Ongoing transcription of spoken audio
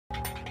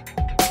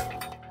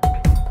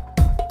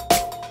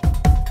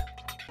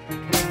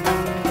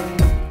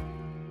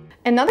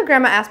Another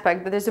grammar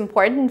aspect that is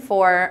important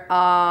for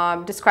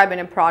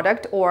describing a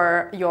product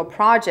or your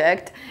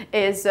project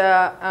is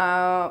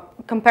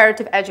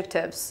comparative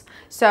adjectives.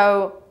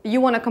 So you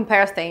want to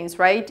compare things,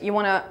 right? You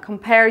want to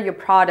compare your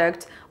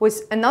product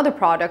with another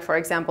product, for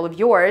example, of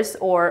yours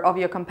or of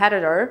your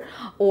competitor,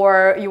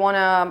 or you want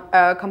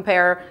to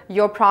compare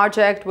your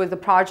project with the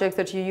project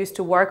that you used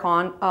to work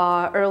on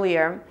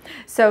earlier.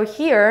 So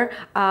here,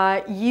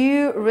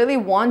 you really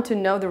want to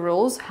know the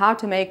rules, how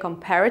to make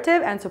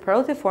comparative and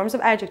superlative forms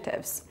of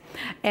adjectives.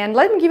 And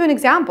let me give you an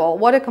example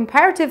what a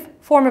comparative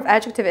form of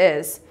adjective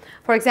is.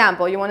 For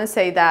example, you want to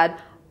say that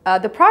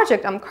the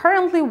project I'm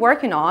currently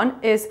working on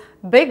is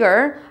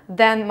bigger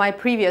than my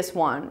previous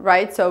one,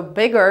 right? So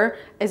bigger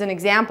is an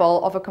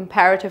example of a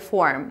comparative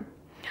form.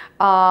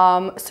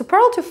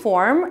 Superlative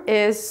form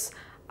is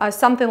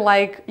something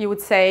like you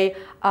would say,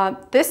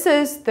 this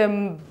is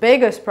the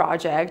biggest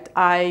project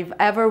I've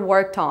ever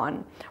worked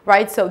on,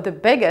 right? So the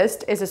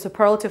biggest is a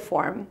superlative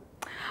form.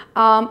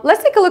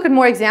 Let's take a look at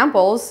more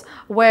examples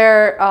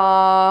where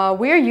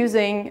we are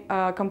using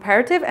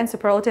comparative and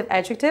superlative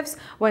adjectives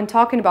when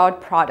talking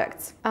about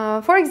products.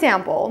 For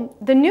example,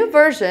 the new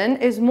version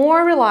is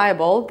more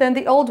reliable than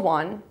the old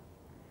one.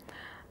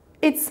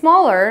 It's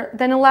smaller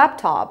than a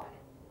laptop.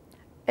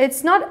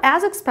 It's not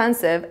as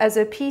expensive as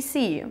a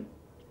PC.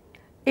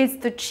 It's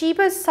the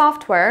cheapest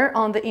software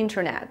on the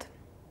internet.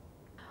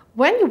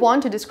 When you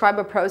want to describe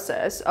a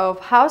process of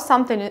how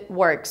something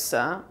works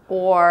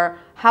or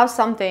how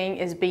something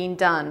is being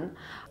done,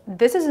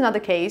 this is another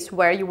case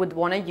where you would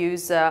want to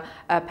use a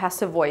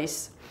passive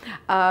voice.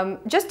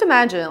 Just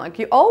imagine, like,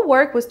 you all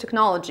work with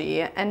technology,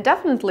 and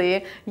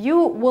definitely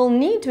you will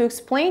need to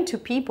explain to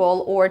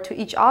people or to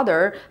each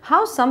other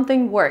how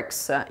something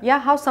works,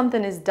 how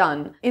something is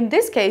done. In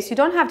this case, you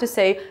don't have to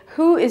say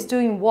who is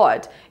doing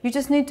what, you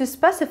just need to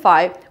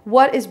specify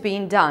what is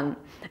being done.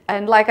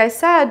 And like I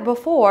said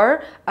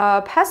before,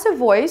 passive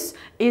voice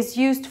is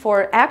used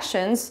for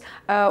actions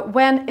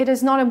when it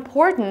is not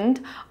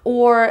important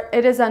or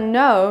it is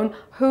unknown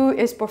who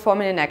is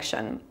performing an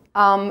action.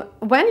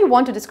 When you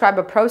want to describe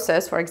a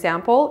process, for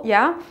example,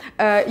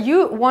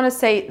 you want to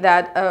say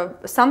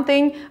that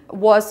something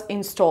was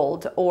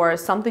installed or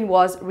something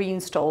was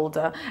reinstalled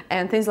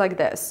and things like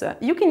this.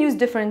 You can use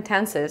different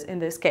tenses in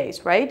this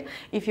case, right?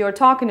 If you're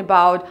talking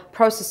about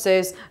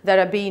processes that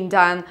are being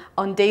done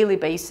on daily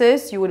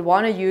basis, you would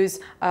want to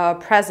use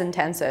present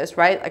tenses,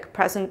 right? Like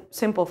present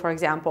simple, for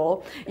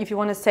example. If you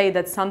want to say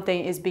that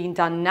something is being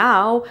done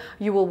now,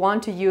 you will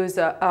want to use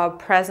a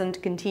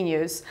present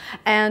continuous.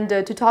 And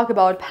to talk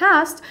about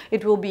past,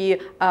 it will be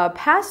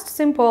past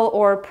simple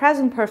or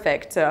present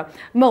perfect,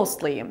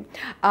 mostly.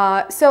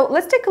 So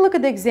let's take a look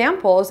at the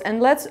examples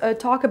and let's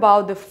talk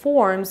about the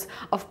forms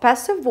of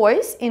passive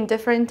voice in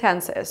different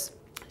tenses.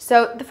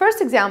 So the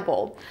first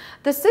example,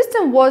 the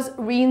system was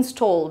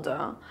reinstalled.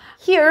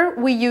 Here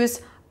we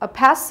use a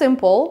past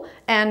simple,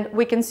 and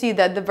we can see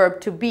that the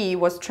verb to be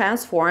was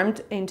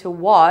transformed into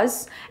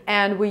was,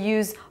 and we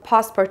use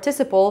past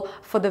participle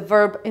for the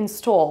verb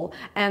install.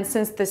 And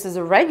since this is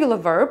a regular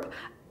verb,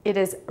 it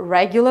is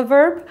regular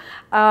verb.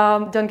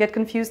 Don't get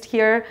confused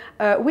here.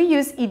 We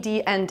use ed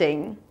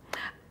ending.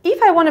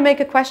 If I want to make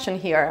a question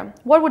here,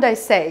 what would I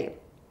say?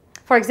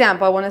 For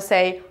example, I want to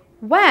say,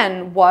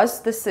 when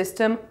was the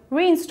system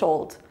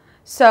reinstalled?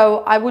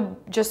 So I would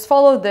just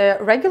follow the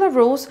regular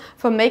rules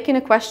for making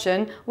a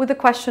question with a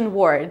question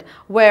word,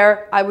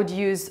 where I would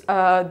use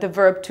the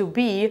verb to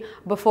be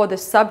before the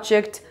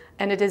subject,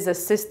 and it is a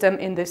system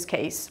in this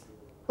case.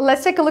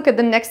 Let's take a look at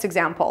the next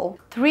example.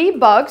 3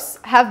 bugs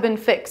have been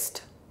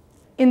fixed.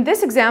 In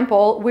this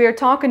example, we are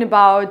talking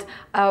about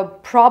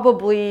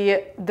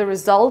probably the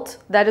result.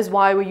 That is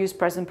why we use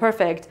present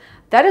perfect.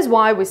 That is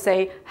why we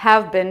say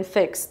have been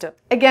fixed.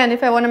 Again,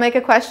 if I want to make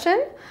a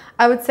question,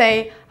 I would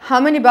say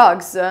how many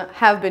bugs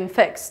have been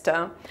fixed.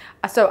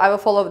 So I will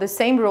follow the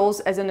same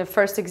rules as in the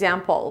first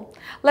example.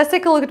 Let's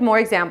take a look at more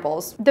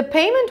examples. The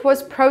payment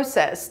was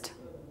processed.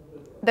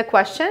 The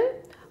question,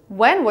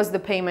 when was the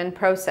payment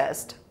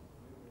processed?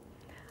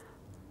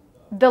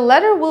 The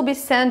letter will be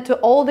sent to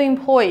all the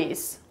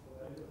employees.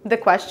 The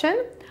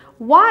question,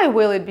 why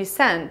will it be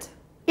sent?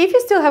 If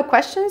you still have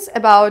questions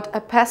about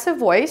a passive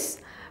voice,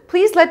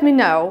 please let me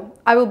know.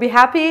 I will be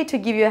happy to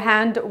give you a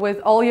hand with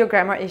all your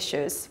grammar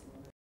issues.